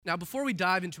Now, before we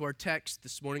dive into our text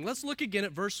this morning, let's look again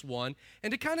at verse 1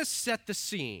 and to kind of set the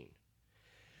scene.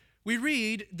 We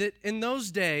read that in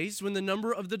those days, when the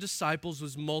number of the disciples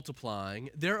was multiplying,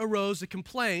 there arose a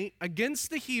complaint against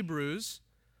the Hebrews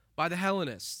by the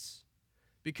Hellenists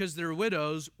because their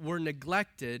widows were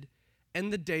neglected in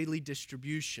the daily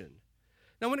distribution.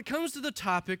 Now, when it comes to the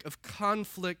topic of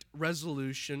conflict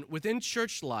resolution within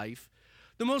church life,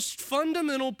 the most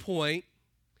fundamental point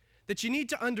that you need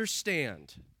to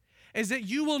understand is that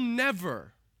you will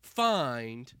never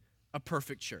find a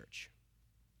perfect church.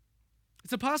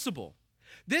 It's impossible.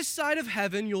 This side of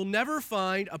heaven, you'll never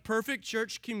find a perfect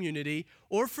church community,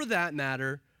 or for that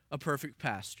matter, a perfect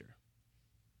pastor.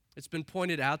 It's been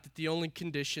pointed out that the only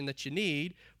condition that you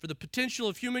need for the potential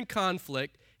of human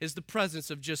conflict is the presence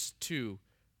of just two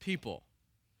people.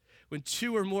 When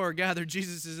two or more are gathered,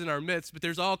 Jesus is in our midst, but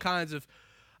there's all kinds of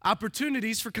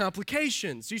opportunities for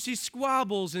complications. You see,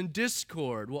 squabbles and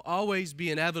discord will always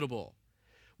be inevitable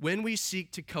when we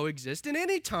seek to coexist in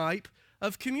any type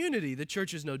of community. The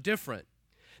church is no different.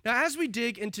 Now, as we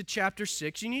dig into chapter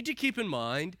 6, you need to keep in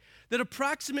mind that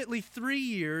approximately 3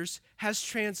 years has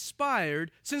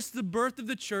transpired since the birth of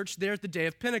the church there at the day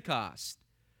of Pentecost.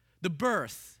 The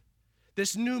birth,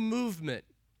 this new movement,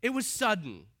 it was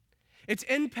sudden. Its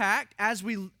impact, as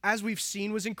we've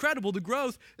seen, was incredible. The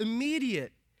growth,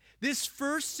 immediate. This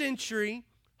first century,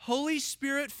 Holy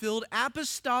Spirit-filled,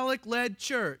 apostolic-led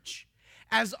church,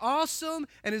 as awesome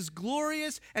and as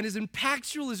glorious and as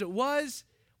impactful as it was,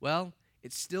 well,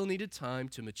 it still needed time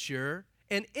to mature,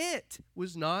 and it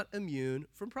was not immune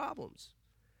from problems.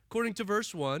 According to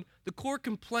verse 1, the core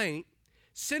complaint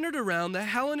centered around the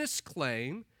Hellenists'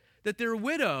 claim that their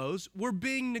widows were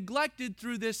being neglected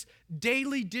through this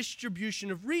daily distribution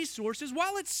of resources,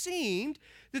 while it seemed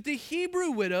that the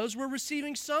Hebrew widows were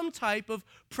receiving some type of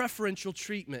preferential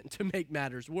treatment to make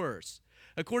matters worse.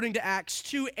 According to Acts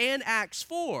 2 and Acts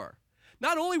 4,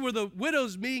 not only were the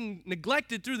widows being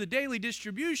neglected through the daily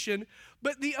distribution,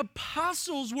 but the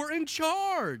apostles were in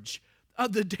charge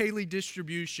of the daily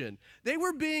distribution. They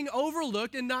were being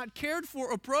overlooked and not cared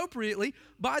for appropriately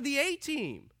by the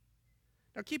A-team.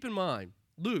 Now keep in mind,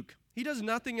 Luke, he does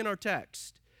nothing in our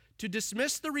text to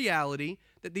dismiss the reality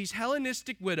that these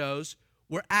Hellenistic widows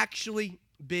were actually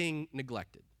being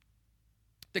neglected.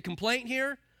 The complaint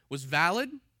here was valid.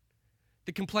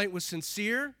 The complaint was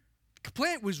sincere. The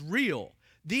complaint was real.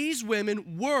 These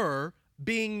women were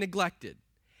being neglected.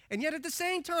 And yet at the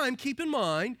same time, keep in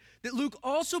mind that Luke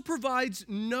also provides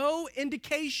no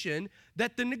indication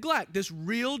that the neglect, this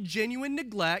real, genuine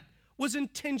neglect, was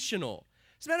intentional.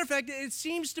 As a matter of fact, it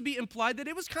seems to be implied that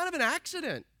it was kind of an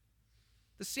accident.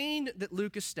 The scene that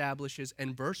Luke establishes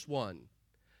in verse 1,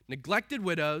 neglected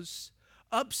widows,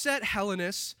 upset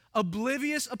Hellenists,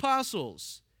 oblivious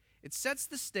apostles, it sets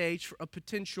the stage for a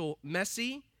potential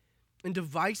messy and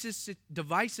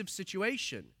divisive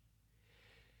situation.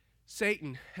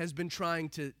 Satan has been trying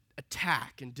to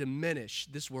attack and diminish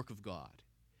this work of God.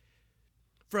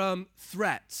 From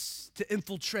threats to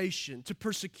infiltration to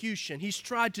persecution, he's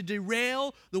tried to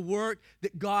derail the work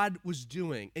that God was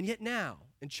doing. And yet now,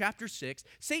 in chapter 6,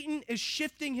 Satan is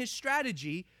shifting his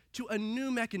strategy to a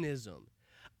new mechanism,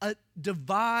 a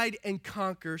divide and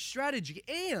conquer strategy.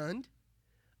 And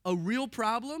a real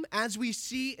problem, as we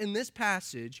see in this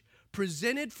passage,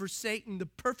 presented for Satan the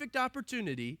perfect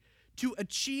opportunity to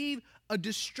achieve a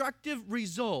destructive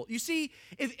result. You see,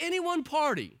 if any one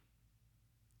party,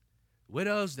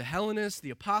 widows, the Hellenists, the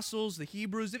apostles, the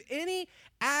Hebrews, if any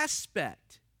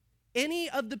aspect, any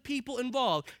of the people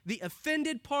involved, the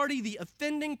offended party, the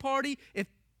offending party, if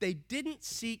they didn't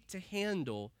seek to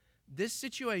handle this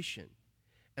situation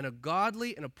in a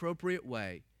godly and appropriate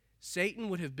way, Satan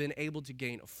would have been able to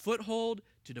gain a foothold,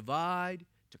 to divide,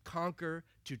 to conquer,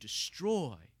 to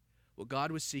destroy what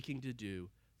God was seeking to do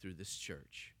through this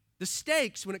church. The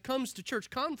stakes when it comes to church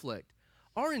conflict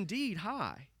are indeed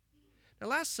high. Now,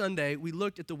 last Sunday, we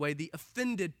looked at the way the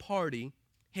offended party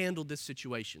handled this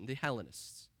situation, the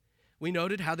Hellenists. We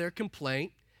noted how their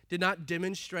complaint did not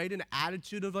demonstrate an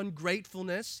attitude of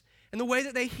ungratefulness, and the way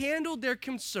that they handled their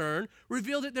concern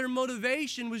revealed that their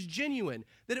motivation was genuine,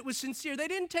 that it was sincere. They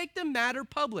didn't take the matter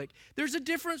public. There's a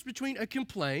difference between a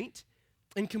complaint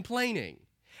and complaining.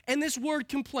 And this word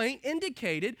complaint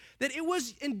indicated that it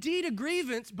was indeed a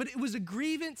grievance, but it was a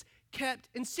grievance kept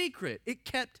in secret. They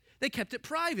kept it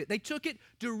private. They took it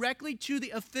directly to the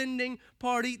offending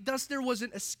party. Thus, there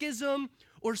wasn't a schism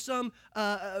or some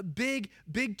big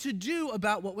to-do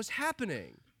about what was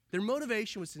happening. Their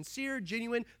motivation was sincere,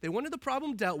 genuine. They wanted the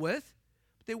problem dealt with,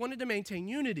 but they wanted to maintain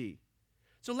unity.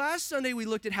 So last Sunday, we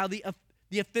looked at how the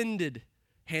offended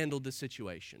handled the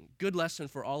situation. Good lesson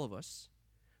for all of us.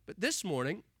 But this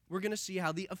morning, we're going to see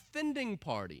how the offending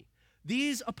party,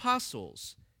 these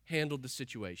apostles, handled the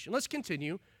situation. Let's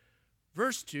continue.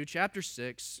 Verse 2, chapter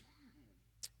 6.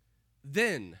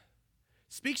 Then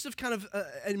speaks of kind of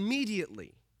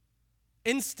immediately,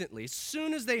 instantly, as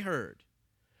soon as they heard.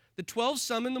 The 12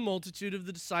 summoned the multitude of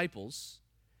the disciples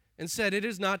and said, "It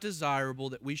is not desirable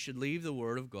that we should leave the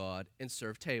word of God and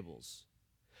serve tables.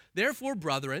 Therefore,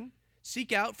 brethren,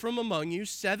 seek out from among you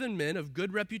 7 men of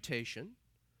good reputation,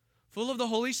 full of the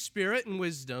Holy Spirit and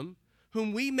wisdom,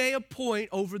 whom we may appoint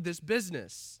over this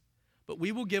business. But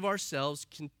we will give ourselves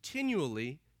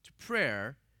continually to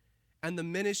prayer and the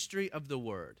ministry of the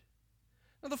word."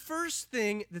 Now, the first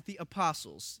thing that the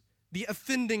apostles, the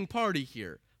offending party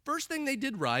here, first thing they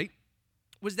did right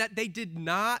was that they did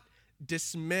not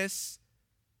dismiss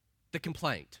the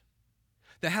complaint.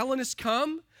 The Hellenists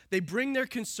come, they bring their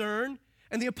concern,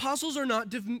 and the apostles are not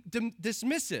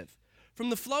dismissive. From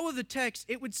the flow of the text,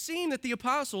 it would seem that the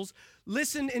apostles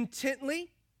listened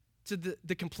intently to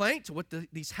the complaint, to what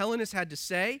these Hellenists had to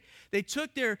say. They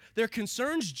took their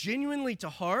concerns genuinely to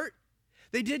heart.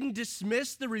 They didn't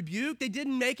dismiss the rebuke. They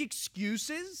didn't make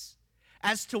excuses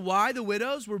as to why the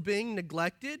widows were being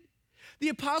neglected. The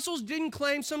apostles didn't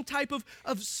claim some type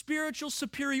of spiritual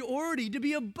superiority to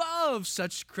be above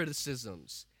such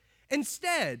criticisms.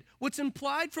 Instead, what's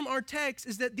implied from our text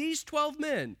is that these 12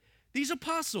 men, these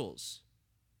apostles,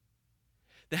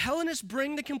 the Hellenists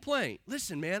bring the complaint.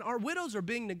 Listen, man, our widows are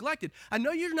being neglected. I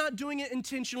know you're not doing it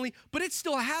intentionally, but it's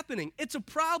still happening. It's a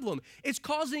problem. It's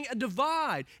causing a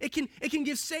divide. It can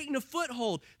give Satan a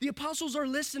foothold. The apostles are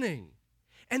listening,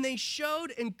 and they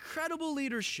showed incredible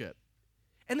leadership,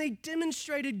 and they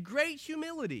demonstrated great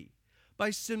humility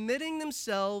by submitting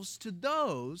themselves to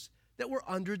those that were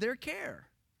under their care.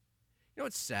 You know,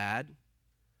 it's sad,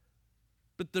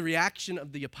 but the reaction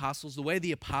of the apostles, the way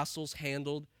the apostles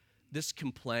handled this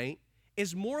complaint,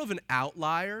 is more of an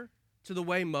outlier to the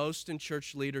way most in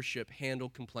church leadership handle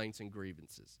complaints and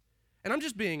grievances. And I'm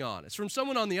just being honest. From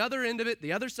someone on the other end of it,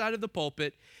 the other side of the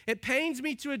pulpit, it pains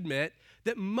me to admit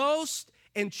that most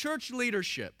in church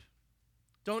leadership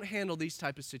don't handle these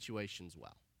type of situations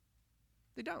well.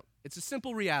 They don't. It's a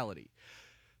simple reality.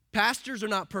 Pastors are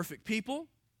not perfect people.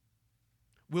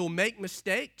 We'll make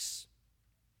mistakes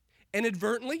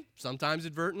inadvertently, sometimes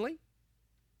advertently.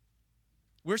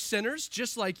 We're sinners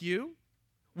just like you.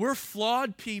 We're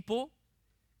flawed people.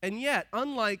 And yet,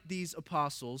 unlike these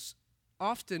apostles,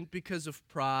 often because of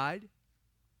pride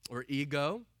or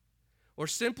ego, or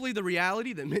simply the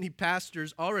reality that many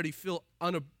pastors already feel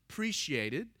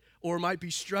unappreciated or might be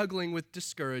struggling with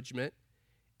discouragement,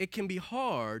 it can be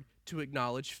hard to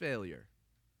acknowledge failure.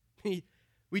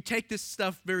 We take this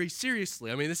stuff very seriously.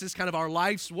 I mean, this is kind of our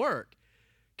life's work.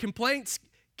 Complaints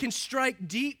can strike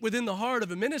deep within the heart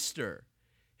of a minister.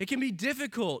 It can be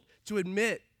difficult to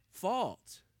admit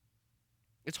fault.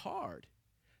 It's hard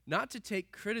not to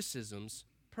take criticisms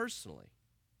personally.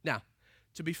 Now,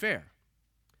 to be fair,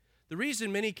 the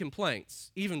reason many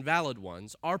complaints, even valid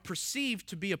ones, are perceived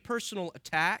to be a personal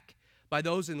attack by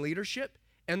those in leadership,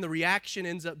 and the reaction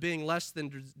ends up being less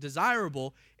than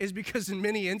desirable, is because in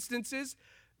many instances,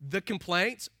 the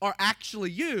complaints are actually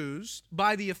used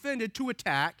by the offended to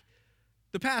attack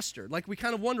the pastor. Like, we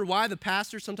kind of wonder why the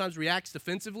pastor sometimes reacts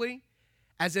defensively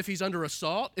as if he's under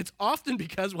assault. It's often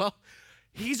because, well,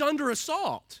 he's under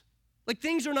assault. Like,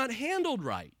 things are not handled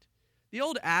right. The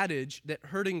old adage that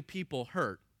hurting people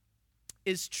hurt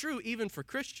is true even for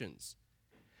Christians.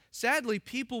 Sadly,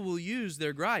 people will use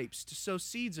their gripes to sow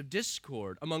seeds of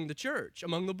discord among the church,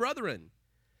 among the brethren,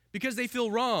 because they feel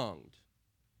wronged.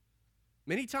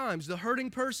 Many times, the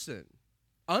hurting person,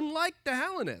 unlike the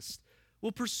Hellenist,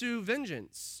 will pursue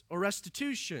vengeance or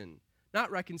restitution,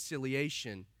 not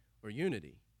reconciliation or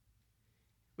unity.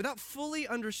 Without fully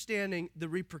understanding the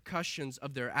repercussions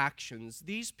of their actions,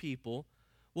 these people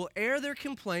will air their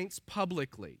complaints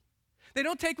publicly. They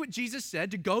don't take what Jesus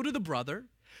said to go to the brother,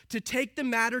 to take the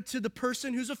matter to the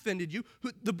person who's offended you,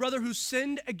 the brother who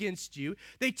sinned against you.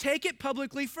 They take it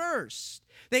publicly first.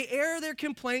 They air their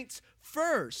complaints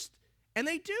first, and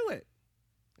they do it.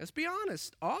 Let's be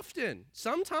honest, often,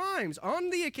 sometimes, on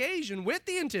the occasion, with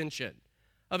the intention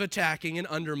of attacking and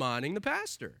undermining the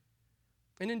pastor.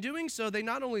 And in doing so, they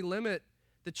not only limit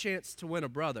the chance to win a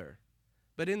brother,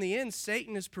 but in the end,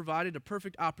 Satan has provided a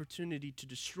perfect opportunity to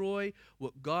destroy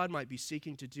what God might be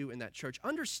seeking to do in that church.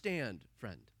 Understand,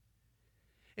 friend,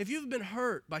 if you've been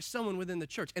hurt by someone within the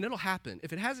church, and it'll happen.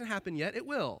 If it hasn't happened yet, it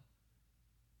will.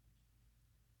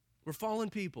 We're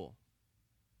fallen people.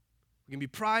 We can be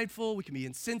prideful, we can be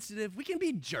insensitive, we can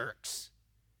be jerks.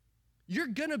 you're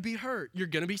going to be hurt. You're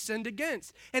going to be sinned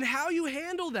against. And how you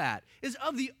handle that is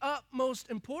of the utmost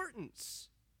importance.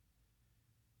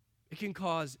 It can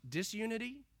cause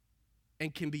disunity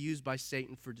and can be used by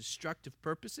Satan for destructive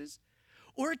purposes,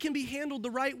 or it can be handled the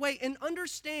right way. And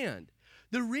understand,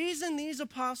 the reason these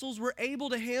apostles were able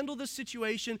to handle the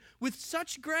situation with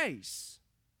such grace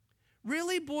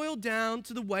really boiled down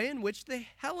to the way in which the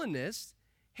Hellenists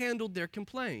handled their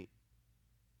complaint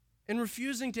and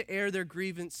refusing to air their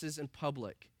grievances in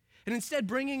public. And instead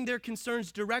bringing their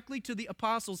concerns directly to the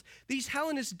apostles, these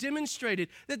Hellenists demonstrated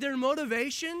that their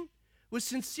motivation was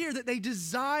sincere, that they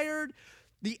desired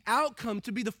the outcome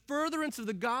to be the furtherance of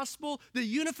the gospel, the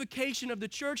unification of the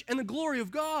church, and the glory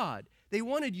of God. They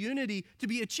wanted unity to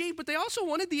be achieved, but they also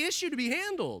wanted the issue to be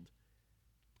handled.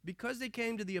 Because they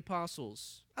came to the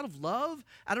apostles out of love,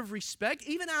 out of respect,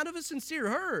 even out of a sincere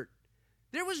hurt,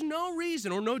 there was no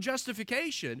reason or no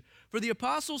justification for the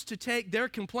apostles to take their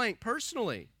complaint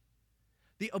personally.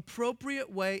 The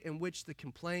appropriate way in which the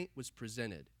complaint was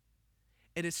presented,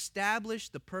 it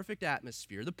established the perfect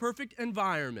atmosphere, the perfect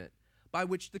environment by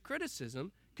which the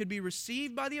criticism could be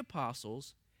received by the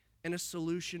apostles and a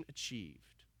solution achieved.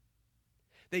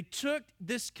 They took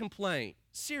this complaint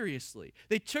seriously.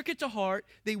 They took it to heart.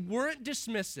 They weren't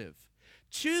dismissive.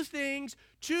 Two things,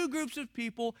 two groups of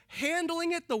people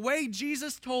handling it the way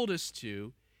Jesus told us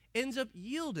to ends up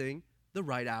yielding the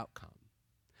right outcome.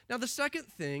 Now, the second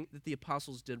thing that the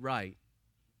apostles did right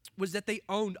was that they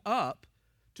owned up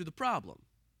to the problem.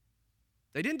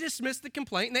 They didn't dismiss the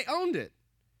complaint, and they owned it.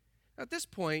 At this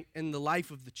point in the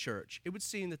life of the church, it would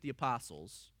seem that the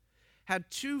apostles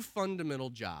had two fundamental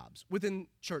jobs within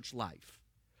church life.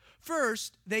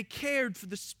 First, they cared for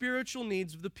the spiritual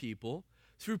needs of the people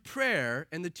through prayer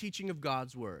and the teaching of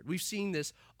God's word. We've seen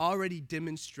this already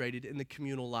demonstrated in the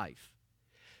communal life.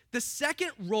 The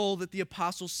second role that the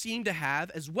apostles seemed to have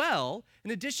as well,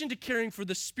 in addition to caring for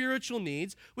the spiritual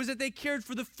needs, was that they cared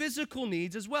for the physical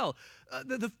needs as well,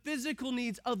 the physical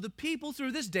needs of the people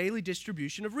through this daily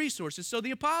distribution of resources. So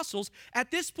the apostles,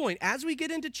 at this point, as we get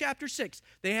into chapter 6,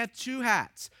 they have two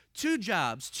hats, two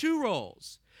jobs, two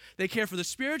roles. They care for the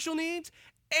spiritual needs,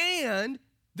 and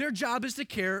their job is to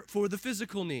care for the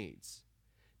physical needs.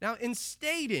 Now, in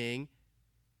stating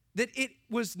that it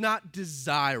was not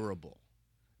desirable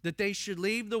that they should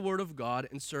leave the word of God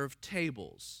and serve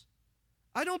tables,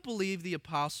 I don't believe the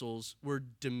apostles were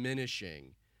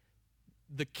diminishing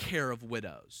the care of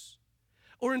widows.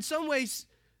 Or in some ways,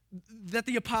 that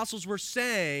the apostles were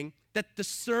saying that the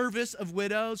service of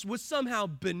widows was somehow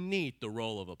beneath the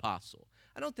role of apostle.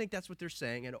 I don't think that's what they're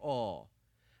saying at all.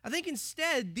 I think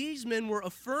instead, these men were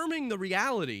affirming the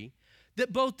reality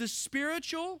that both the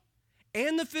spiritual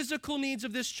and the physical needs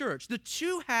of this church, the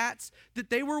two hats that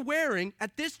they were wearing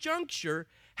at this juncture,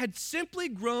 had simply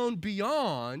grown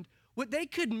beyond what they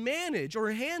could manage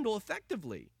or handle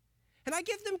effectively. And I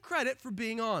give them credit for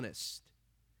being honest.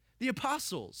 The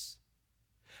apostles.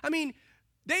 I mean,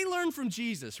 they learned from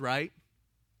Jesus, right?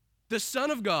 The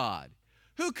Son of God,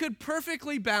 who could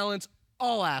perfectly balance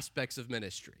all aspects of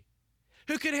ministry,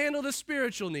 who could handle the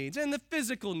spiritual needs and the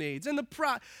physical needs and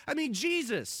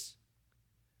Jesus,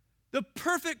 the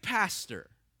perfect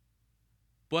pastor.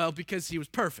 Well, because he was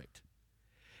perfect.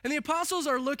 And the apostles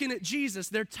are looking at Jesus,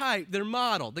 their type, their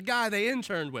model, the guy they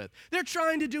interned with. They're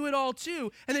trying to do it all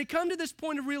too. And they come to this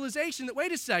point of realization that,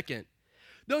 wait a second,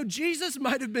 though Jesus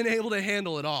might have been able to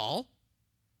handle it all,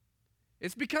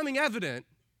 it's becoming evident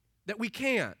that we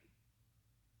can't.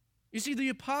 You see, the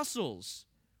apostles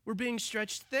were being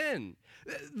stretched thin.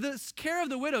 The care of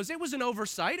the widows, it was an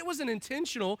oversight. It wasn't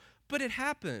intentional, but it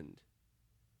happened.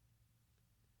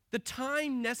 The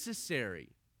time necessary,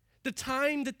 the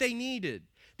time that they needed,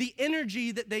 the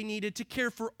energy that they needed to care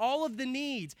for all of the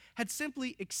needs had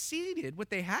simply exceeded what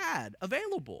they had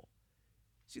available.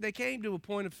 See, they came to a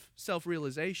point of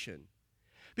self-realization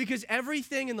because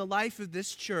everything in the life of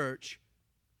this church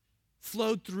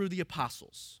flowed through the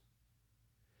apostles.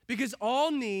 Because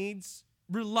all needs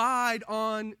relied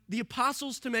on the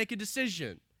apostles to make a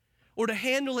decision or to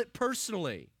handle it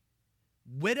personally.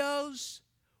 Widows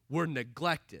were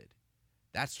neglected.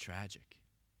 That's tragic.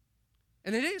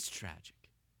 And it is tragic.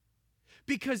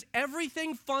 Because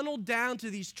everything funneled down to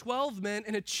these 12 men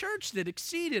in a church that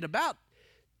exceeded about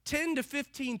 10 to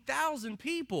 15,000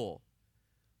 people.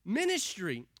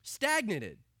 Ministry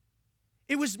stagnated.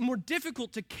 It was more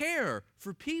difficult to care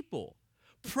for people.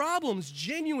 Problems,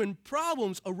 genuine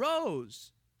problems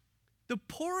arose. The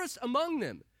poorest among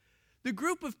them, the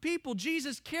group of people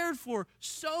Jesus cared for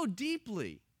so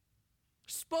deeply,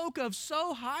 spoke of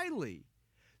so highly,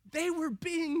 they were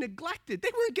being neglected.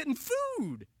 They weren't getting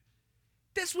food.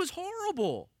 This was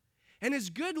horrible. And as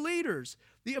good leaders,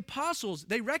 the apostles,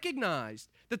 they recognized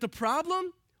that the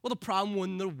problem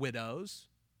wasn't the widows.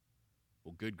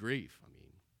 Well, good grief. I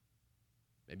mean,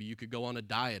 maybe you could go on a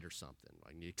diet or something.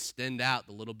 Like extend out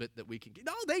the little bit that we could get.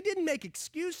 No, they didn't make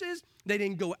excuses. They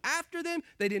didn't go after them.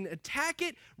 They didn't attack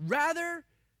it. Rather,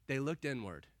 they looked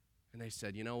inward and they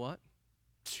said, you know what?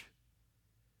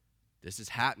 This is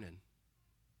happening.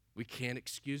 We can't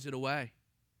excuse it away.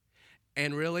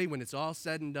 And really, when it's all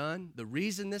said and done, the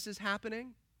reason this is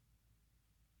happening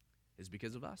is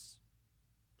because of us.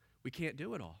 We can't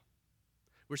do it all.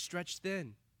 We're stretched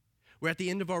thin. We're at the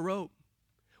end of our rope.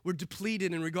 We're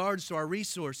depleted in regards to our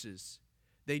resources.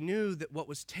 They knew that what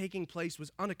was taking place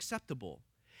was unacceptable.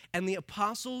 And the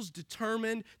apostles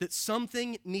determined that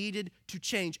something needed to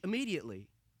change immediately.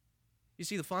 You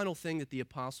see, the final thing that the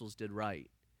apostles did right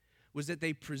was that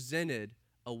they presented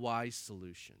a wise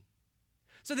solution.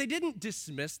 So they didn't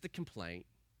dismiss the complaint.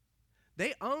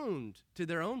 They owned to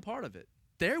their own part of it.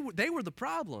 They were the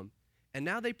problem, and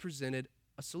now they presented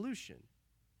a solution.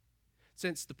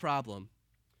 Since the problem,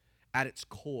 at its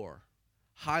core,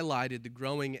 highlighted the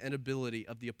growing inability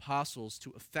of the apostles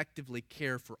to effectively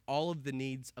care for all of the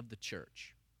needs of the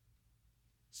church,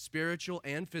 spiritual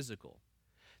and physical,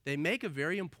 they make a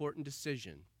very important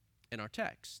decision in our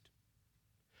text.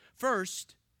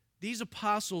 First, these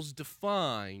apostles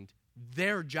defined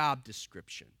their job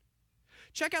description.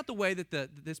 Check out the way that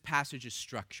this passage is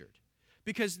structured,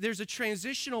 because there's a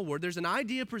transitional word, there's an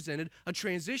idea presented, a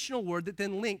transitional word that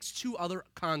then links two other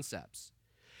concepts.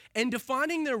 And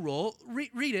defining their role,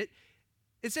 read it,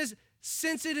 it says,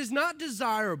 since it is not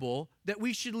desirable that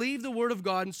we should leave the word of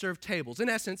God and serve tables. In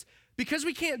essence, because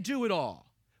we can't do it all.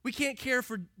 We can't care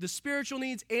for the spiritual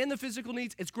needs and the physical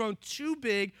needs. It's grown too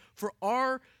big for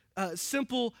our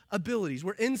simple abilities.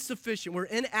 We're insufficient. We're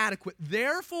inadequate.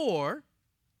 Therefore,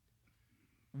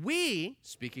 we,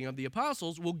 speaking of the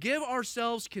apostles, will give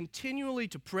ourselves continually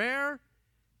to prayer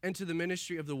and to the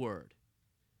ministry of the word.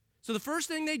 So the first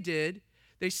thing they did,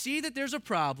 they see that there's a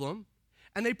problem,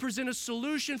 and they present a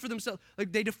solution for themselves.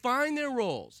 Like they define their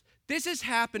roles. This is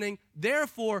happening.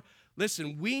 Therefore,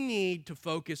 listen, we need to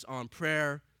focus on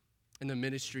prayer and the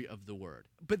ministry of the word.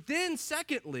 But then,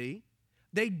 secondly,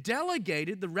 they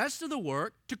delegated the rest of the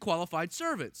work to qualified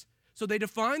servants. So they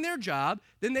defined their job,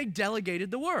 then they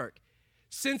delegated the work.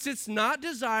 Since it's not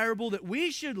desirable that we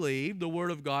should leave the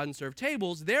word of God and serve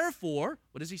tables, therefore,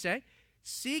 what does he say?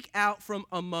 Seek out from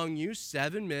among you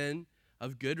 7 men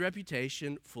of good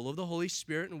reputation, full of the Holy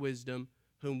Spirit and wisdom,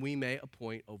 whom we may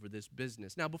appoint over this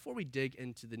business. Now, before we dig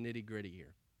into the nitty-gritty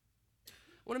here, I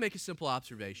want to make a simple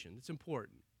observation. It's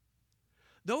important.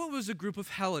 Though it was a group of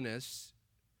Hellenists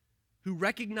who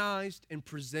recognized and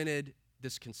presented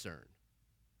this concern,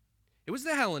 it was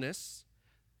the Hellenists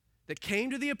that came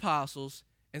to the apostles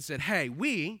and said, hey,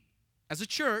 we, as a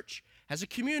church, as a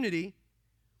community,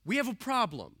 we have a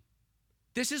problem.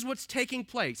 This is what's taking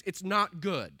place. It's not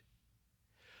good.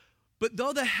 But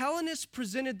though the Hellenists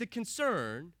presented the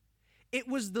concern, it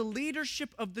was the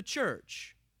leadership of the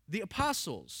church, the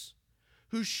apostles,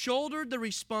 who shouldered the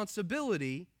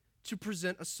responsibility to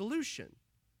present a solution.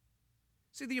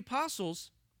 See, the apostles,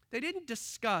 they didn't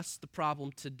discuss the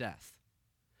problem to death,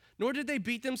 nor did they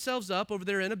beat themselves up over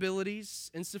their inabilities,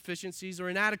 insufficiencies, or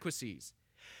inadequacies.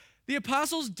 The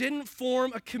apostles didn't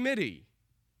form a committee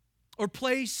or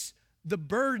place the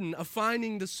burden of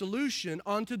finding the solution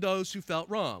onto those who felt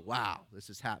wrong. Wow,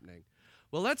 this is happening.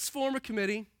 Well, let's form a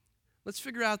committee. Let's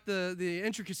figure out the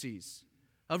intricacies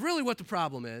of really what the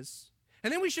problem is.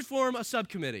 And then we should form a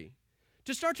subcommittee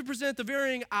to start to present the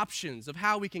varying options of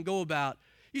how we can go about.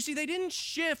 You see, they didn't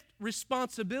shift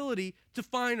responsibility to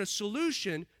find a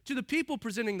solution to the people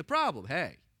presenting the problem.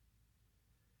 Hey,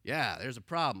 yeah, there's a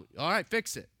problem. All right,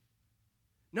 fix it.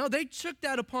 No, they took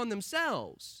that upon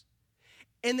themselves.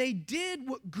 And they did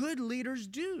what good leaders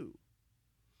do.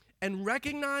 And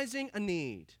recognizing a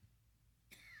need,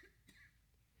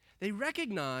 they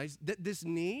recognized that this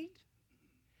need,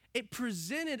 it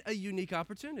presented a unique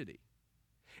opportunity.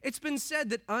 It's been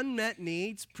said that unmet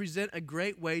needs present a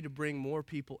great way to bring more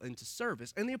people into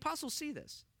service. And the apostles see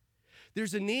this.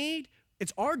 There's a need.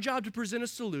 It's our job to present a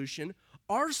solution.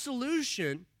 Our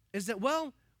solution is that,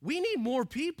 well, we need more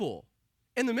people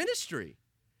in the ministry.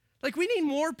 Like, we need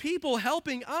more people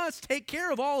helping us take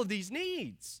care of all of these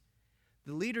needs.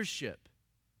 The leadership,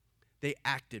 they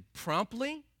acted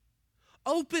promptly,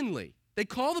 openly. They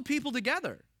call the people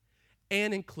together,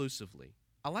 and inclusively.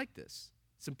 I like this.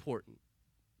 It's important.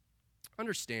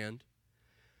 Understand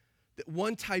that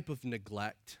one type of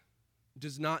neglect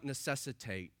does not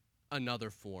necessitate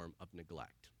another form of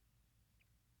neglect.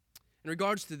 In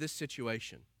regards to this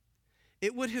situation,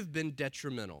 it would have been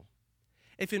detrimental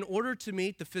if in order to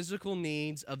meet the physical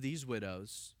needs of these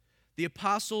widows, the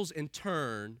apostles in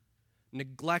turn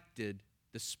neglected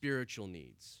the spiritual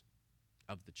needs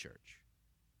of the church.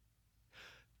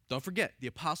 Don't forget, the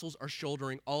apostles are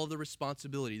shouldering all of the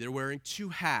responsibility. They're wearing two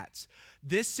hats.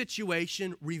 This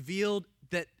situation revealed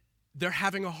that they're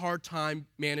having a hard time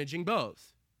managing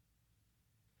both.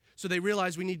 So they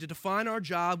realized we need to define our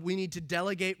job, we need to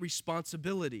delegate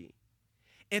responsibility.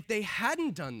 If they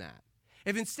hadn't done that,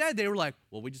 if instead they were like,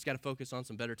 well, we just got to focus on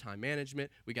some better time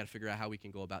management, we got to figure out how we can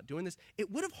go about doing this,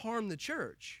 it would have harmed the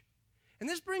church. And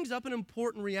this brings up an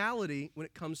important reality when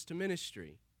it comes to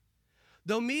ministry.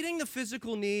 Though meeting the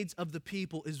physical needs of the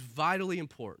people is vitally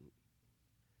important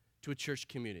to a church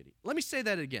community. Let me say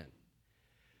that again.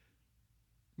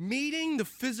 Meeting the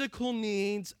physical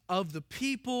needs of the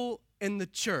people in the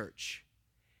church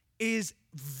is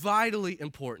vitally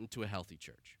important to a healthy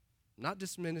church. I'm not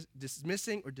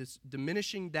dismissing or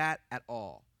diminishing that at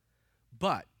all.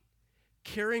 But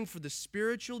caring for the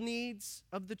spiritual needs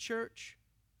of the church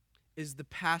is the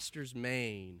pastor's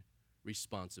main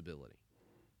responsibility.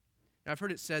 Now, I've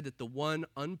heard it said that the one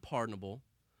unpardonable,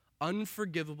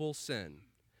 unforgivable sin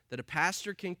that a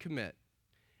pastor can commit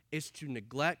is to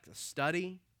neglect the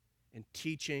study and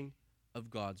teaching of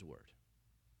God's word.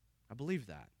 I believe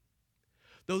that.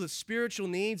 Though the spiritual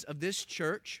needs of this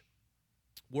church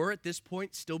were at this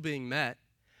point still being met,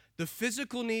 the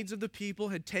physical needs of the people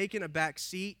had taken a back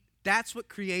seat. That's what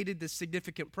created this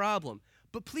significant problem.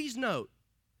 But please note,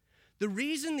 the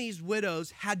reason these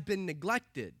widows had been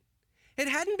neglected, it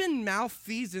hadn't been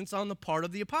malfeasance on the part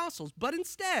of the apostles, but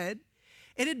instead,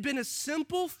 it had been a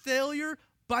simple failure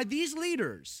by these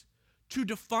leaders to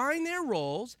define their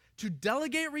roles, to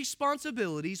delegate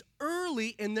responsibilities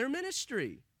early in their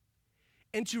ministry,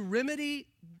 and to remedy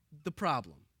the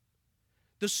problem.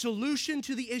 The solution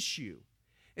to the issue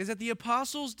is that the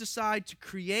apostles decide to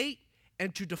create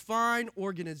and to define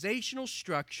organizational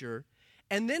structure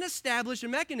and then establish a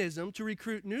mechanism to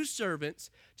recruit new servants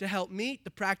to help meet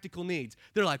the practical needs.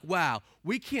 They're like, wow,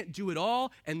 we can't do it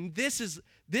all, and this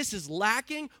is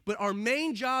lacking, but our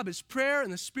main job is prayer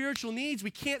and the spiritual needs.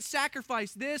 We can't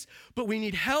sacrifice this, but we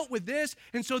need help with this,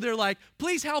 and so they're like,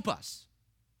 please help us.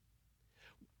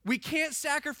 We can't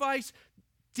sacrifice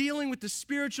dealing with the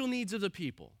spiritual needs of the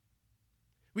people.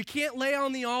 We can't lay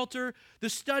on the altar the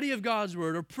study of God's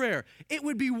word or prayer. It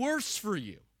would be worse for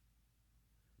you.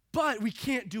 But we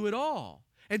can't do it all.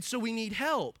 And so we need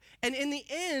help. And in the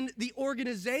end, the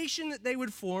organization that they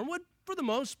would form would, for the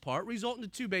most part, result into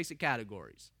two basic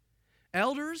categories.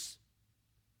 Elders,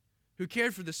 who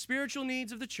cared for the spiritual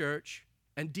needs of the church,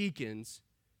 and deacons,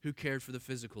 who cared for the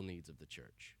physical needs of the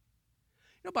church.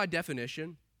 You know, by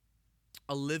definition,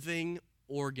 a living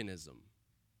organism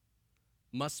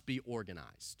must be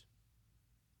organized.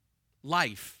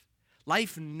 Life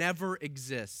never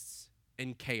exists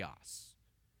in chaos.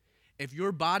 If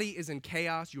your body is in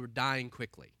chaos, you are dying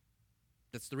quickly.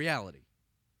 That's the reality.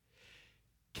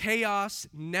 Chaos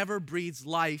never breeds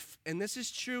life, and this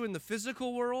is true in the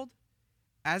physical world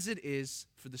as it is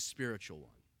for the spiritual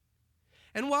one.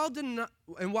 And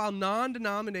while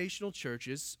non-denominational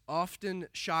churches often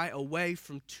shy away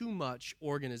from too much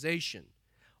organizational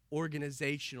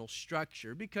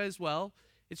structure, because, well,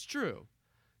 it's true.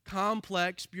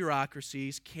 Complex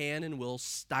bureaucracies can and will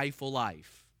stifle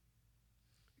life.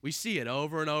 We see it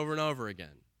over and over and over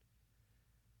again.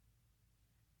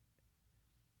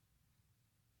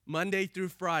 Monday through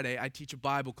Friday, I teach a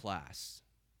Bible class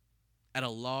at a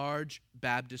large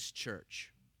Baptist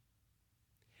church.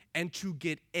 And to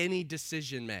get any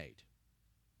decision made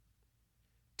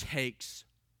takes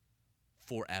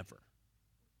forever.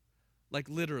 Like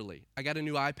literally, I got a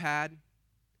new iPad,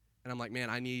 and I'm like, man,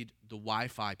 I need the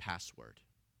Wi-Fi password.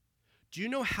 Do you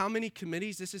know how many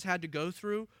committees this has had to go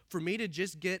through for me to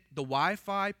just get the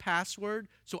Wi-Fi password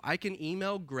so I can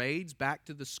email grades back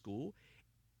to the school?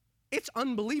 It's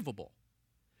unbelievable.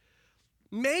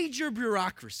 Major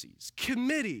bureaucracies,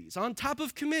 committees, on top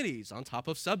of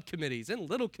subcommittees, and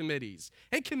little committees,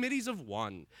 and committees of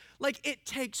one. Like, it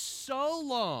takes so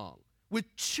long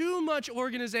with too much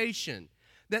organization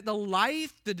that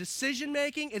the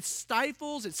decision-making, it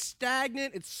stifles, it's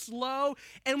stagnant, it's slow,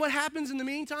 and what happens in the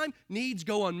meantime? Needs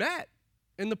go unmet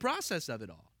in the process of it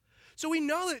all. So we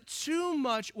know that too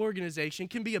much organization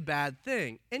can be a bad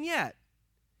thing, and yet,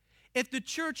 if the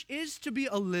church is to be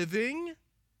a living,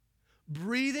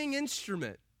 breathing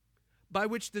instrument by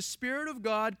which the Spirit of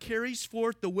God carries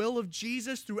forth the will of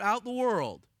Jesus throughout the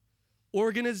world,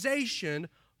 organization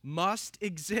must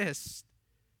exist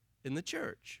in the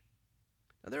church.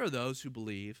 Now, there are those who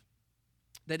believe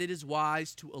that it is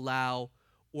wise to allow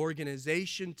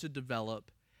organization to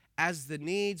develop as the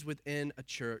needs within a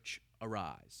church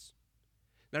arise.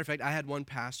 Matter of fact, I had one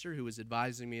pastor who was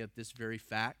advising me of this very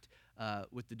fact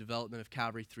with the development of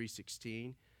Calvary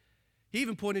 316. He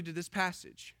even pointed to this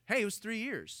passage. Hey, it was 3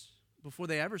 years before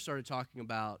they ever started talking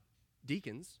about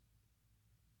deacons.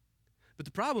 But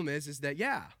the problem is that,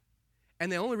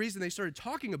 and the only reason they started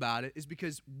talking about it is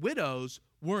because widows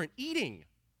weren't eating.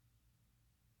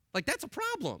 Like, that's a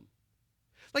problem.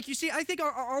 Like, you see, I think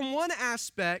on one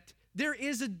aspect, there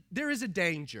is a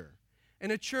danger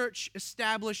in a church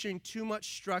establishing too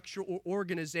much structure or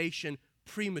organization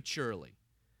prematurely.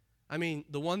 I mean,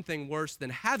 the one thing worse than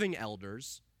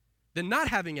not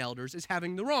having elders is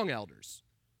having the wrong elders.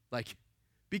 Like,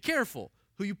 be careful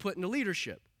who you put into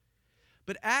leadership.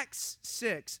 But Acts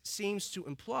 6 seems to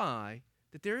imply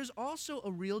that there is also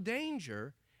a real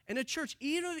danger in a church,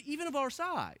 even of our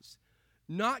size,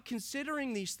 not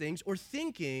considering these things or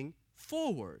thinking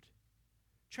forward.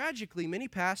 Tragically, many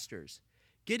pastors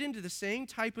get into the same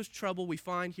type of trouble we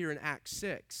find here in Acts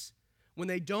 6 when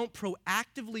they don't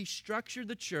proactively structure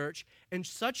the church in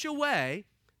such a way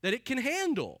that it can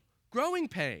handle growing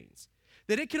pains,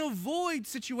 that it can avoid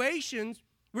situations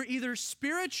where either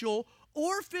spiritual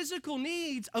or physical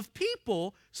needs of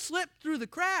people slip through the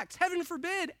cracks. Heaven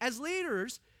forbid, as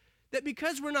leaders, that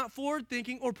because we're not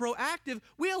forward-thinking or proactive,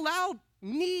 we allow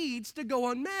needs to go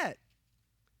unmet.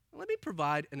 Let me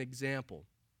provide an example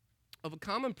of a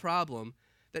common problem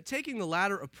that taking the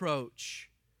latter approach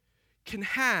can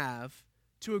have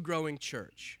to a growing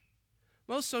church.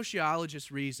 Most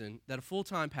sociologists reason that a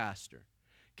full-time pastor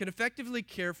can effectively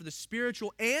care for the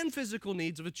spiritual and physical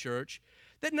needs of a church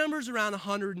that numbers around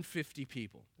 150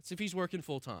 people. That's if he's working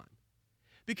full-time.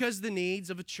 Because the needs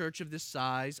of a church of this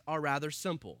size are rather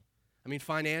simple. I mean,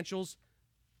 financials,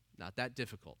 not that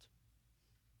difficult.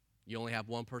 You only have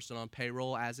one person on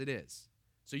payroll as it is.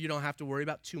 So you don't have to worry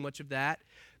about too much of that.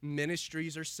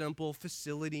 Ministries are simple.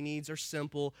 Facility needs are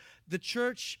simple. The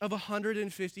church of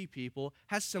 150 people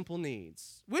has simple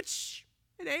needs, which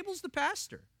enables the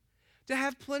pastor to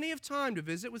have plenty of time to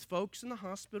visit with folks in the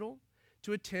hospital,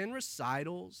 to attend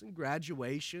recitals and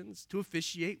graduations, to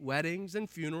officiate weddings and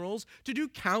funerals, to do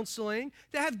counseling,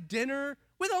 to have dinner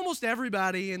with almost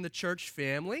everybody in the church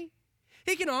family.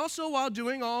 He can also, while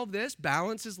doing all of this,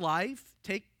 balance his life,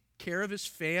 take care of his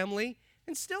family,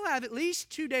 and still have at least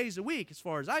 2 days a week, as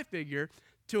far as I figure,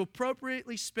 to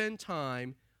appropriately spend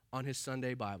time on his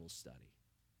Sunday Bible study.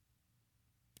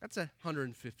 That's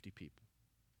 150 people.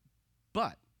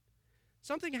 But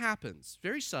something happens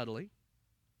very subtly.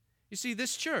 You see,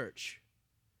 this church,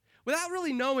 without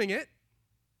really knowing it,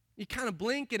 you kind of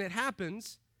blink and it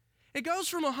happens, it goes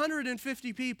from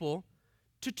 150 people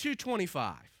to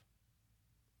 225.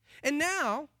 And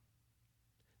now,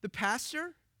 the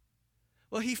pastor,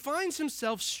 well, he finds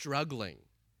himself struggling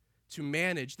to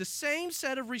manage the same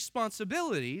set of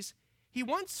responsibilities he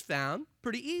once found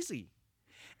pretty easy.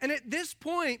 And at this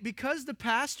point, because the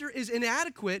pastor is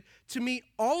inadequate to meet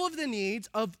all of the needs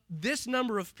of this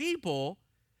number of people,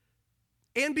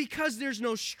 and because there's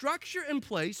no structure in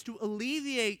place to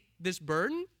alleviate this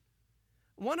burden,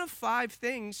 one of 5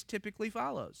 things typically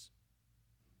follows.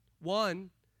 1,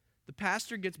 the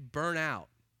pastor gets burnt out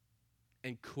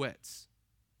and quits.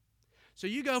 So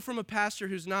you go from a pastor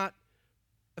who's not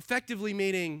effectively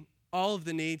meeting all of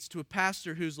the needs to a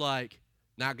pastor who's like,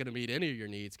 not going to meet any of your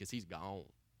needs because he's gone.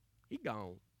 He's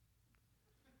gone.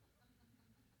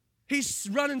 He's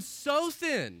running so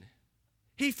thin.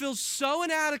 He feels so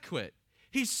inadequate.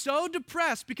 He's so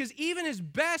depressed because even his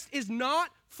best is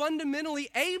not fundamentally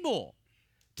able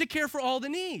to care for all the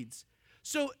needs.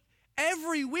 So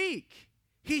every week,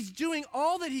 he's doing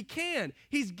all that he can.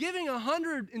 He's giving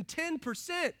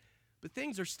 110%, but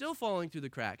things are still falling through the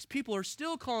cracks. People are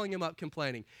still calling him up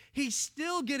complaining. He's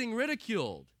still getting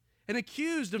ridiculed and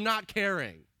accused of not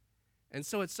caring. And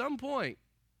so at some point,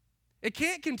 it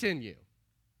can't continue,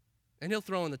 and he'll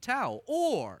throw in the towel,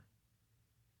 or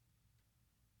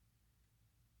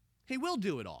he will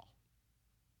do it all.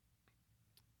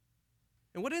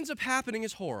 And what ends up happening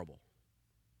is horrible,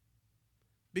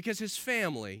 because his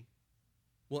family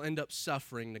will end up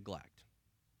suffering neglect.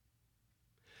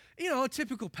 You know, a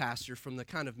typical pastor from the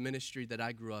kind of ministry that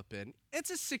I grew up in, it's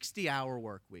a 60-hour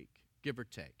work week, give or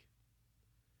take.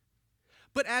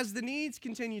 But as the needs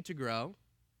continue to grow,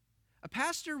 a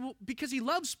pastor will, because he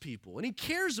loves people and he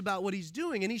cares about what he's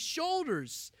doing and he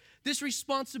shoulders this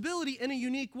responsibility in a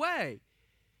unique way,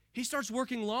 he starts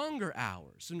working longer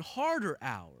hours and harder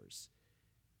hours.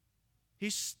 He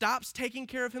stops taking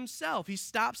care of himself. He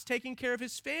stops taking care of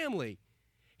his family.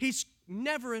 He's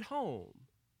never at home.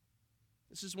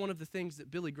 This is one of the things that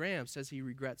Billy Graham says he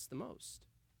regrets the most.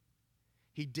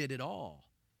 He did it all,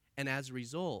 And as a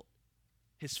result,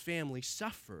 his family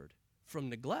suffered from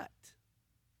neglect.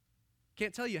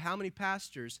 Can't tell you how many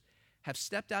pastors have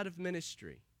stepped out of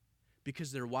ministry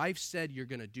because their wife said, you're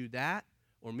going to do that,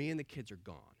 or me and the kids are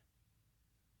gone.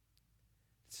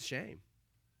 It's a shame.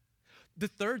 The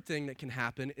third thing that can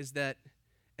happen is that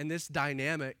in this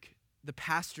dynamic, the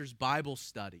pastor's Bible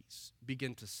studies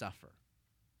begin to suffer.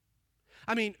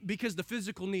 I mean, because the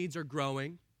physical needs are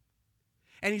growing,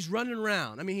 and he's running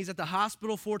around. I mean, he's at the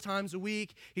hospital 4 times a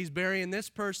week. He's burying this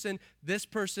person. This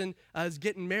person is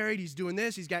getting married. He's doing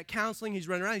this. He's got counseling. He's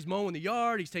running around. He's mowing the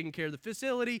yard. He's taking care of the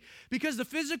facility. Because the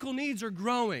physical needs are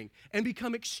growing and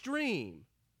become extreme.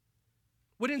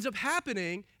 What ends up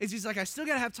happening is he's like, I still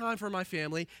got to have time for my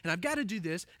family, and I've got to do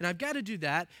this, and I've got to do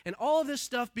that, and all of this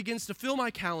stuff begins to fill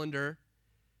my calendar.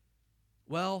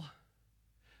 Well,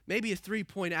 maybe a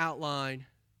 3-point outline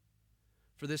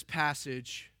for this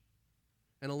passage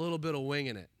and a little bit of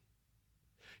winging it.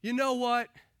 You know what?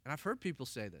 And I've heard people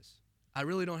say this. I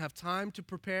really don't have time to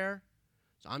prepare,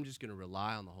 so I'm just going to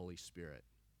rely on the Holy Spirit.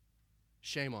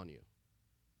 Shame on you.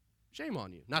 Shame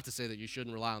on you. Not to say that you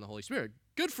shouldn't rely on the Holy Spirit.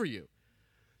 Good for you.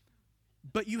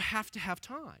 But you have to have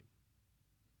time.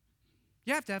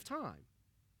 You have to have time.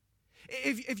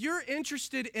 If you're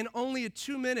interested in only a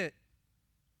 2-minute,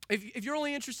 if you're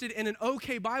only interested in an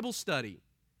okay Bible study,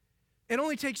 it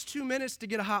only takes 2 minutes to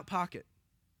get a Hot Pocket.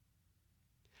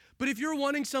 But if you're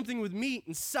wanting something with meat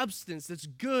and substance that's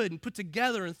good and put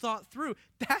together and thought through,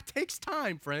 that takes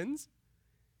time, friends.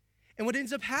 And what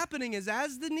ends up happening is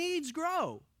as the needs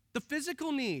grow, the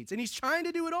physical needs, and he's trying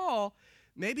to do it all,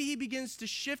 maybe he begins to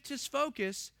shift his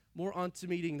focus more onto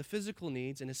meeting the physical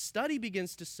needs, and his study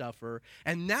begins to suffer,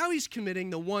 and now he's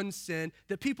committing the one sin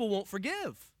that people won't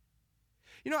forgive.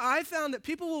 You know, I found that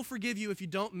people will forgive you if you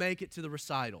don't make it to the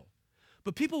recital,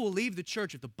 but people will leave the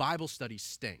church if the Bible studies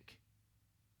stink.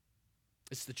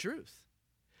 It's the truth.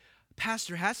 A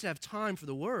pastor has to have time for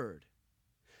the word.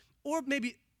 Or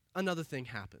maybe another thing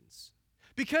happens.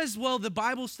 Because, well, the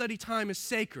Bible study time is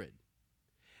sacred.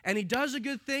 And he does a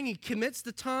good thing. He commits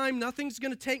the time. Nothing's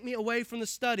going to take me away from the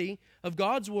study of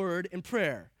God's word and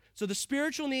prayer. So the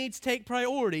spiritual needs take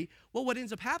priority. Well, what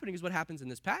ends up happening is what happens in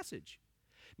this passage.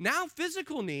 Now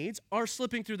physical needs are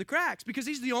slipping through the cracks because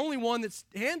he's the only one that's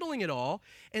handling it all.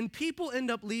 And people end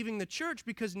up leaving the church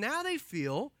because now they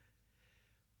feel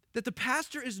that the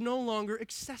pastor is no longer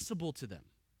accessible to them.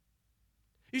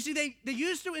 You see, they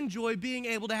used to enjoy being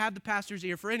able to have the pastor's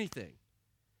ear for anything.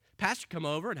 Pastor come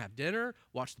over and have dinner,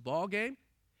 watch the ball game.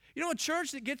 You know, a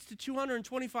church that gets to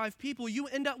 225 people, you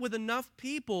end up with enough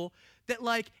people that,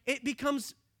 like, it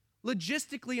becomes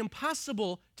logistically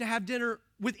impossible to have dinner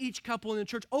with each couple in the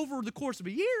church over the course of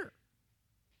a year.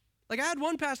 Like, I had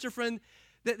one pastor friend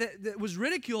that was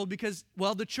ridiculed because,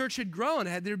 well, the church had grown.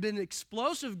 Had there been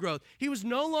explosive growth, he was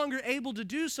no longer able to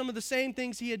do some of the same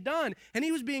things he had done, and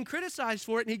he was being criticized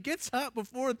for it, and he gets up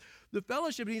before the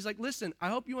fellowship, and he's like, listen, I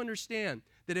hope you understand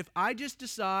that if I just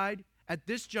decide at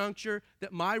this juncture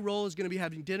that my role is going to be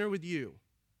having dinner with you,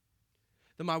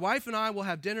 then my wife and I will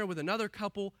have dinner with another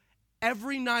couple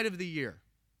every night of the year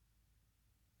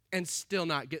and still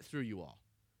not get through you all.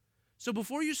 So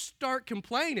before you start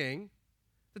complaining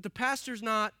that the pastor's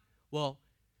not, well,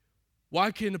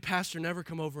 why can the pastor never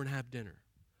come over and have dinner?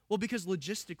 Well, because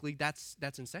logistically,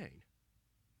 that's insane.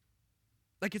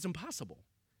 Like, it's impossible.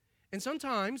 And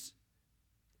sometimes,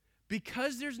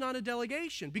 because there's not a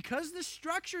delegation, because the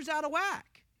structure's out of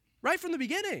whack, right from the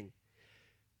beginning,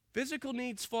 physical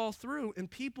needs fall through and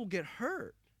people get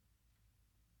hurt.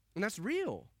 And that's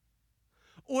real.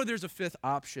 Or there's a fifth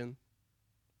option.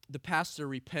 The pastor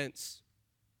repents,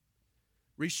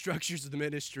 restructures the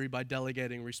ministry by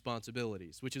delegating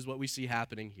responsibilities, which is what we see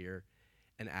happening here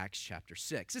in Acts chapter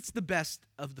 6. It's the best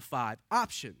of the 5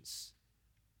 options.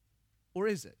 Or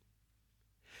is it?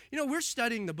 You know, we're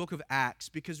studying the book of Acts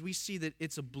because we see that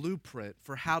it's a blueprint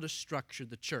for how to structure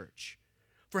the church,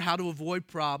 for how to avoid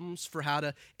problems, for how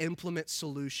to implement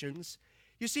solutions.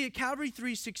 You see, at Calvary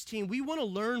 3:16, we want to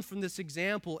learn from this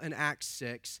example in Acts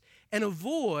 6 and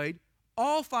avoid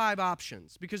all 5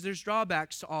 options because there's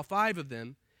drawbacks to all 5 of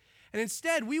them. And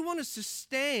instead, we want to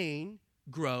sustain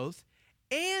growth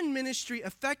and ministry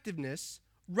effectiveness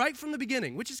right from the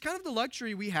beginning, which is kind of the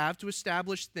luxury we have to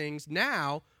establish things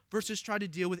now versus try to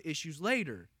deal with issues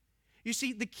later. You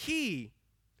see, the key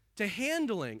to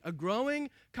handling a growing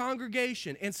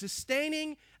congregation and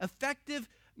sustaining effective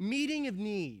meeting of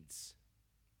needs,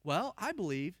 well, I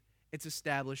believe it's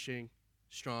establishing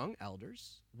strong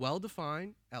elders,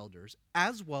 well-defined elders,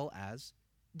 as well as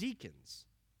deacons.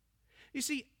 You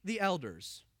see, the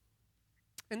elders,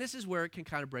 and this is where it can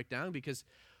kind of break down because,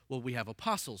 well, we have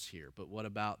apostles here, but what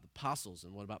about the apostles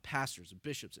and what about pastors and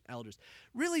bishops and elders?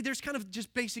 Really, there's kind of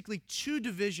just basically two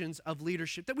divisions of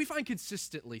leadership that we find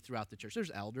consistently throughout the church.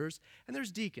 There's elders and there's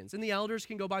deacons, and the elders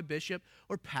can go by bishop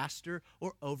or pastor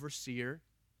or overseer.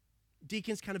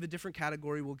 Deacons, kind of a different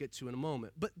category we'll get to in a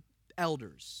moment, but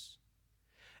elders,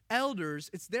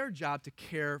 it's their job to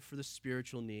care for the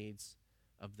spiritual needs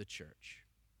of the church.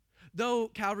 Though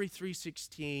Calvary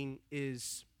 316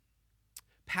 is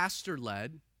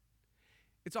pastor-led,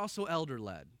 it's also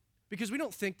elder-led, because we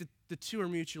don't think that the two are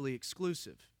mutually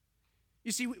exclusive.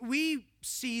 You see, we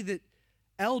see that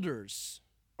elders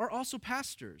are also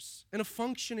pastors in a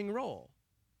functioning role,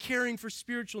 caring for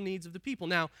spiritual needs of the people.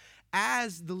 Now,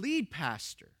 as the lead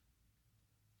pastor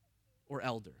or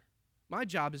elder, my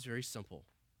job is very simple.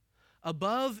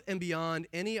 Above and beyond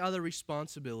any other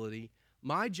responsibility,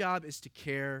 my job is to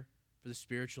care for the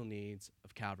spiritual needs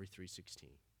of Calvary 316,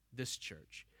 this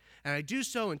church. And I do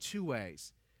so in two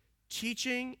ways: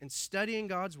 teaching and studying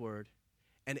God's word,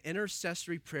 and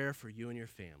intercessory prayer for you and your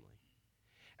family.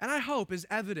 And I hope, as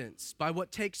evidenced by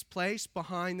what takes place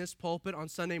behind this pulpit on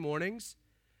Sunday mornings,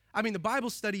 I mean, the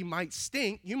Bible study might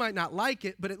stink, you might not like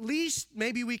it, but at least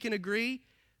maybe we can agree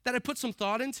that I put some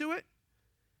thought into it,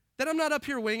 that I'm not up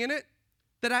here winging it,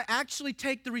 that I actually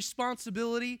take the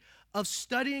responsibility of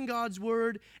studying God's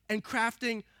word and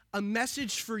crafting a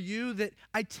message for you, that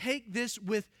I take this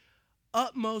with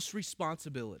utmost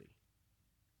responsibility.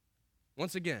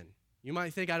 Once again, you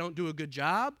might think I don't do a good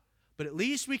job, but at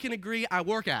least we can agree I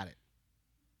work at it.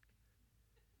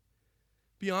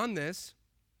 Beyond this,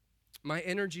 my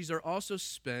energies are also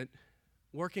spent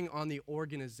working on the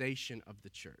organization of the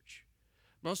church.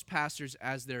 Most pastors,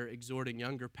 as they're exhorting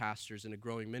younger pastors in a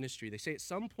growing ministry, they say at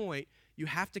some point you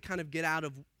have to kind of get out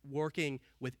of working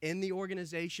within the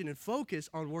organization and focus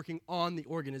on working on the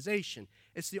organization.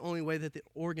 It's the only way that the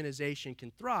organization can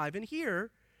thrive. And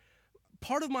here,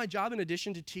 part of my job, in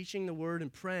addition to teaching the word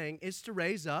and praying, is to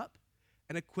raise up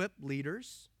and equip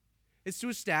leaders. It's to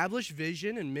establish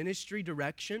vision and ministry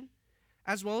direction,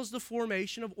 as well as the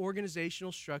formation of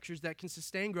organizational structures that can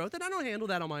sustain growth. And I don't handle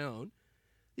that on my own.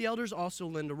 The elders also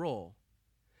lend a role.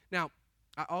 Now,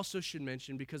 I also should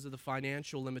mention, because of the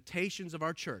financial limitations of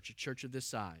our church, a church of this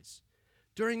size,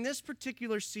 during this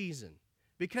particular season,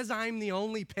 because I'm the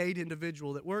only paid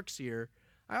individual that works here,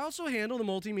 I also handle the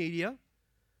multimedia,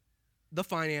 the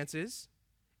finances,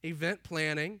 event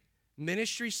planning,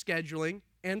 ministry scheduling,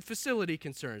 and facility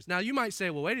concerns. Now, you might say,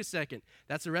 well, wait a second,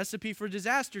 that's a recipe for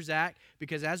disaster, Zach,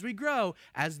 because as we grow,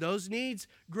 as those needs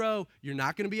grow, you're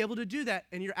not going to be able to do that,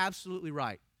 and you're absolutely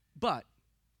right. But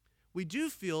we do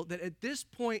feel that at this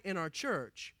point in our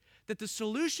church, that the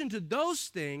solution to those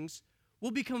things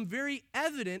will become very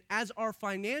evident as our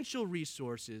financial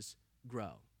resources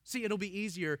grow. See, it'll be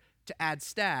easier to add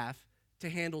staff to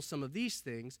handle some of these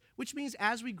things, which means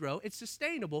as we grow, it's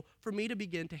sustainable for me to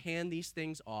begin to hand these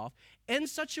things off in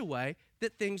such a way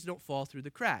that things don't fall through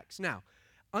the cracks. Now,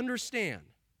 understand,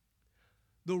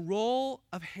 the role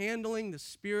of handling the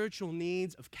spiritual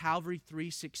needs of Calvary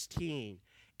 316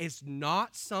 is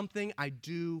not something I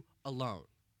do alone.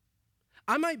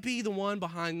 I might be the one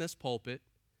behind this pulpit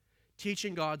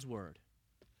teaching God's word,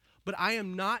 but I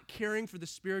am not caring for the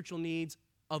spiritual needs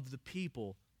of the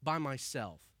people by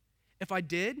myself. If I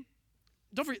did,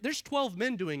 don't forget, there's 12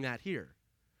 men doing that here.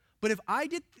 But if I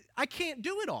did, I can't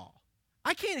do it all.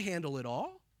 I can't handle it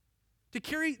all. To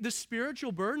carry the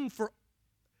spiritual burden for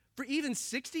even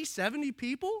 60, 70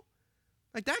 people,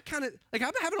 like that kind of, like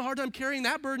I'm having a hard time carrying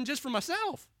that burden just for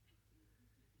myself,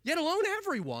 yet alone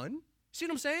everyone. See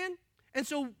what I'm saying? And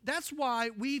so that's why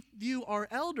we view our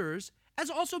elders as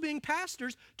also being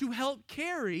pastors to help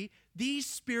carry these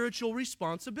spiritual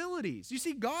responsibilities. You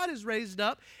see, God has raised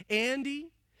up Andy,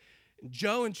 and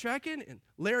Joe and Trekken, and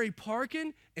Larry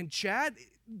Parkin, and Chad.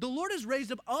 The Lord has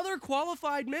raised up other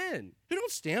qualified men who don't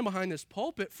stand behind this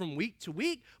pulpit from week to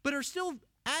week, but are still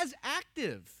as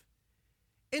active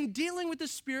in dealing with the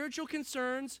spiritual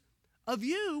concerns of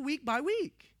you week by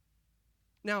week.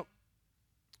 Now,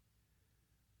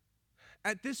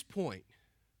 at this point,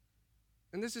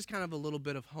 and this is kind of a little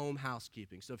bit of home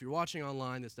housekeeping, so if you're watching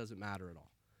online, this doesn't matter at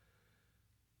all.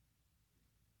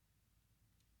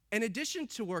 In addition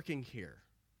to working here,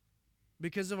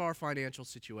 because of our financial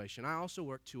situation, I also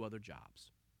work 2 other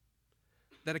jobs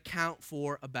that account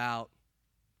for about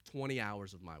 20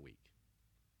 hours of my week.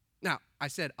 Now, I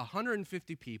said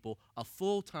 150 people a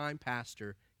full-time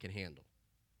pastor can handle,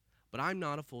 but I'm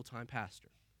not a full-time pastor.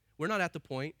 We're not at the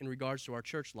point in regards to our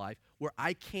church life where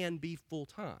I can be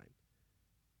full-time.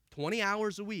 20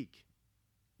 hours a week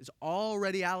is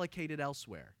already allocated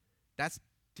elsewhere. That's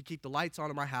to keep the lights on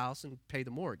in my house and pay the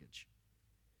mortgage.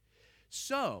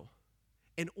 So,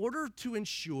 in order to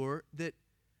ensure that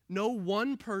no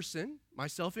one person,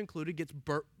 myself included,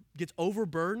 gets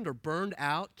overburdened or burned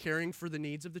out caring for the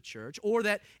needs of the church, or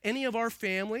that any of our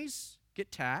families get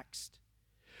taxed,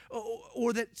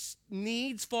 or that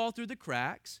needs fall through the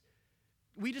cracks,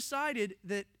 we decided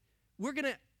that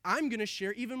I'm going to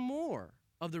share even more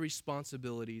of the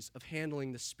responsibilities of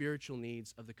handling the spiritual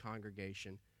needs of the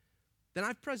congregation than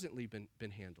I've presently been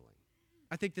handling.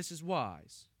 I think this is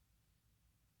wise.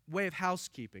 Way of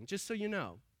housekeeping, just so you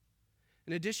know.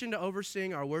 In addition to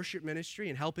overseeing our worship ministry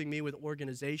and helping me with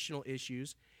organizational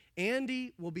issues,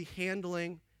 Andy will be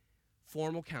handling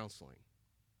formal counseling.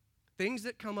 Things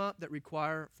that come up that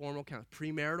require formal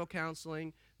counseling, premarital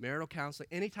counseling, marital counseling,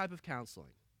 any type of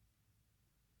counseling.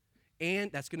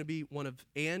 And that's going to be one of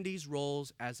Andy's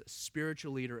roles as a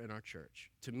spiritual leader in our church,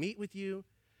 to meet with you,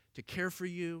 to care for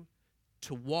you,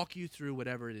 to walk you through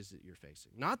whatever it is that you're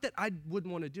facing. Not that I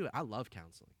wouldn't want to do it. I love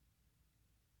counseling.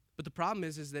 But the problem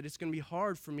is that it's going to be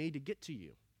hard for me to get to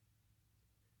you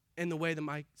in the way that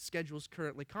my schedule is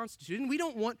currently constituted. And we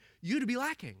don't want you to be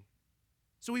lacking.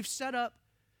 So we've set up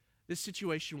this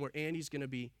situation where Andy's going to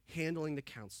be handling the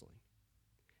counseling.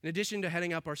 In addition to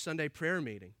heading up our Sunday prayer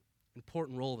meeting,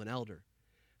 important role of an elder,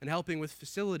 and helping with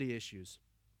facility issues,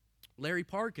 Larry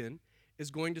Parkin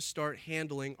is going to start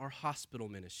handling our hospital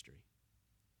ministry.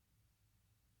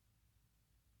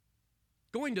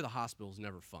 Going to the hospital is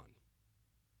never fun.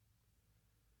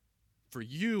 For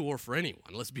you or for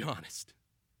anyone, let's be honest.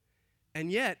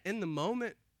 And yet, in the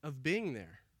moment of being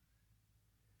there,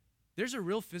 there's a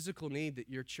real physical need that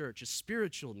your church, a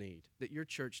spiritual need that your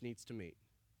church needs to meet.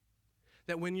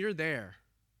 That when you're there,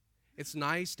 it's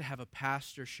nice to have a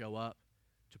pastor show up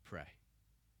to pray,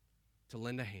 to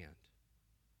lend a hand,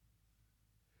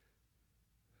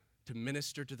 to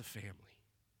minister to the family.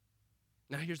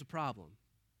 Now, here's the problem.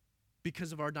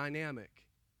 Because of our dynamic,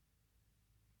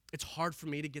 it's hard for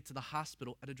me to get to the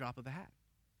hospital at a drop of a hat.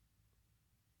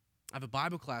 I have a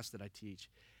Bible class that I teach.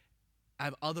 I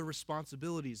have other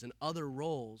responsibilities and other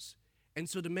roles. And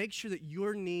so to make sure that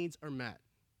your needs are met,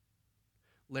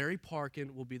 Larry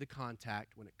Parkin will be the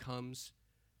contact when it comes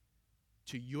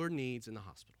to your needs in the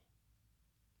hospital.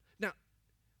 Now,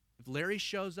 if Larry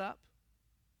shows up,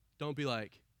 don't be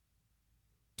like,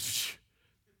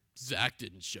 Zach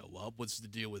didn't show up. What's the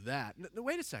deal with that? No,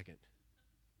 wait a second.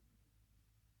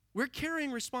 We're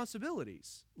carrying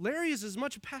responsibilities. Larry is as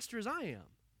much a pastor as I am.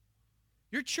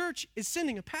 Your church is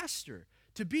sending a pastor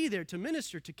to be there, to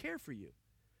minister, to care for you.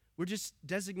 We're just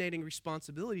designating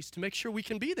responsibilities to make sure we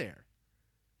can be there.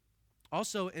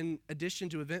 Also, in addition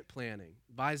to event planning,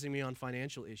 advising me on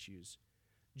financial issues,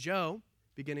 Joe,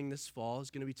 beginning this fall, is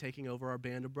going to be taking over our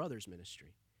Band of Brothers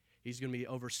ministry. He's going to be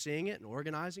overseeing it and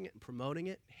organizing it and promoting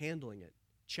it, handling it.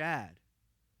 Chad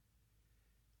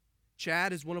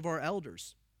is one of our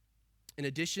elders. In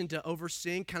addition to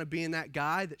overseeing, kind of being that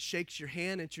guy that shakes your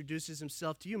hand, introduces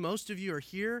himself to you, most of you are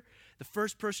here. The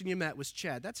first person you met was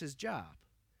Chad. That's his job.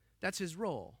 That's his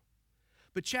role.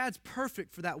 But Chad's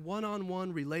perfect for that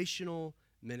one-on-one relational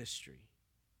ministry.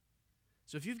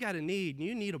 So if you've got a need and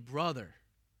you need a brother,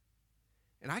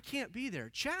 and I can't be there,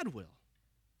 Chad will,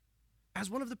 as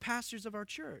one of the pastors of our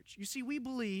church. You see, we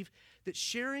believe that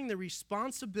sharing the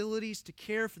responsibilities to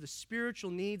care for the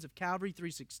spiritual needs of Calvary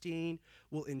 316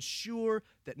 will ensure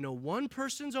that no one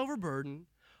person's overburdened,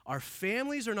 our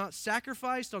families are not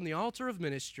sacrificed on the altar of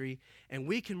ministry, and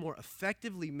we can more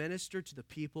effectively minister to the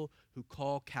people who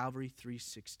call Calvary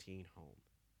 316 home.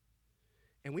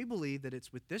 And we believe that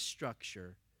it's with this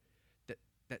structure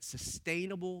that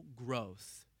sustainable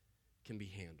growth can be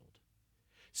handled.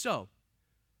 So,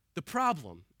 the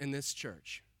problem in this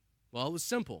church, well, it was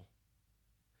simple.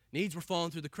 Needs were falling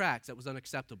through the cracks. That was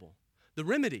unacceptable. The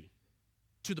remedy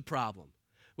to the problem,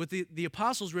 what the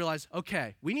apostles realized,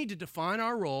 okay, we need to define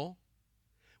our role.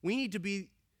 We need to be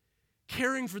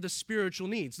caring for the spiritual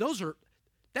needs.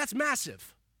 That's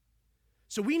massive.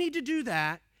 So we need to do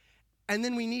that, and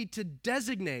then we need to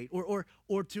designate or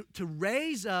to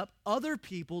raise up other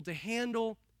people to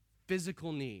handle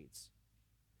physical needs.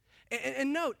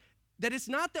 And note, that it's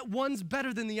not that one's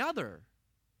better than the other.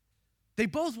 They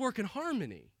both work in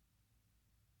harmony.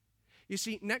 You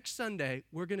see, next Sunday,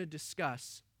 we're going to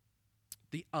discuss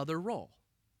the other role.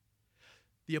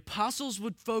 The apostles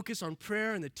would focus on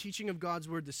prayer and the teaching of God's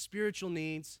word, the spiritual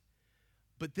needs,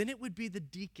 but then it would be the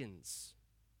deacons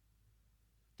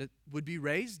that would be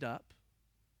raised up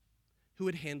who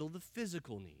would handle the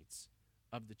physical needs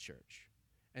of the church.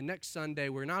 And next Sunday,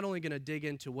 we're not only going to dig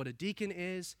into what a deacon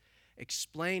is,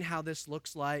 explain how this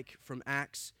looks like from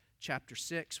Acts chapter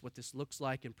 6, what this looks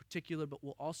like in particular, but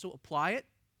we'll also apply it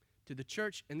to the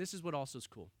church. And this is what also is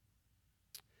cool.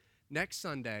 next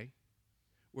Sunday,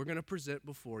 we're going to present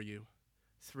before you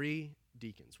 3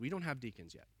 deacons. We don't have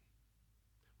deacons yet.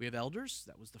 We have elders.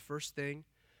 That was the first thing.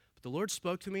 But the Lord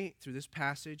spoke to me through this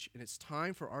passage, and it's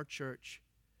time for our church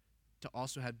to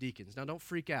also have deacons. Now, don't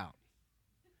freak out,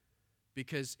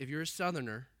 because if you're a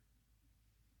Southerner,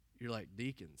 you're like,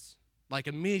 deacons. Like,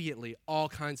 immediately, all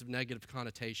kinds of negative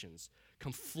connotations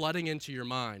come flooding into your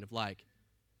mind of like,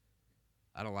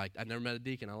 I've never met a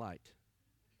deacon I liked.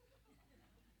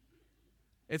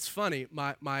 It's funny,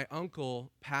 my uncle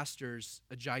pastors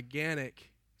a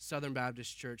gigantic Southern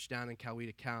Baptist church down in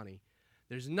Coweta County.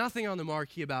 There's nothing on the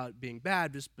marquee about being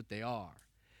Baptist, but they are.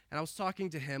 And I was talking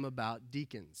to him about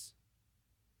deacons.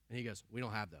 And he goes, we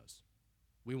don't have those.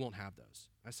 We won't have those.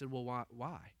 I said, well,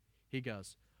 why? He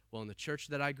goes, well, in the church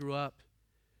that I grew up,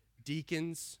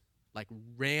 deacons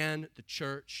ran the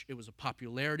church. It was a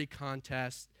popularity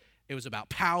contest. It was about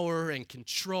power and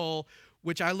control,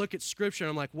 which I look at Scripture and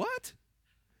I'm like, what?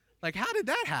 How did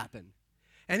that happen?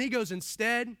 And he goes,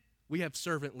 instead, we have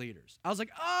servant leaders. I was like,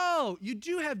 oh, you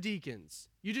do have deacons.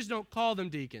 You just don't call them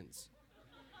deacons.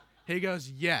 He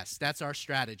goes, yes, that's our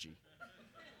strategy.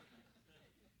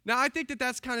 Now, I think that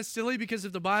that's kind of silly, because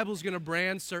if the Bible's going to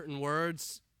brand certain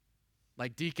words,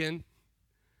 like deacon,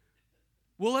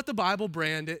 we'll let the Bible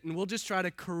brand it, and we'll just try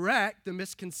to correct the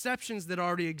misconceptions that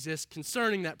already exist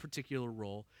concerning that particular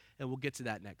role, and we'll get to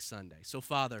that next Sunday. So,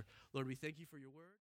 Father, Lord, we thank you for your word.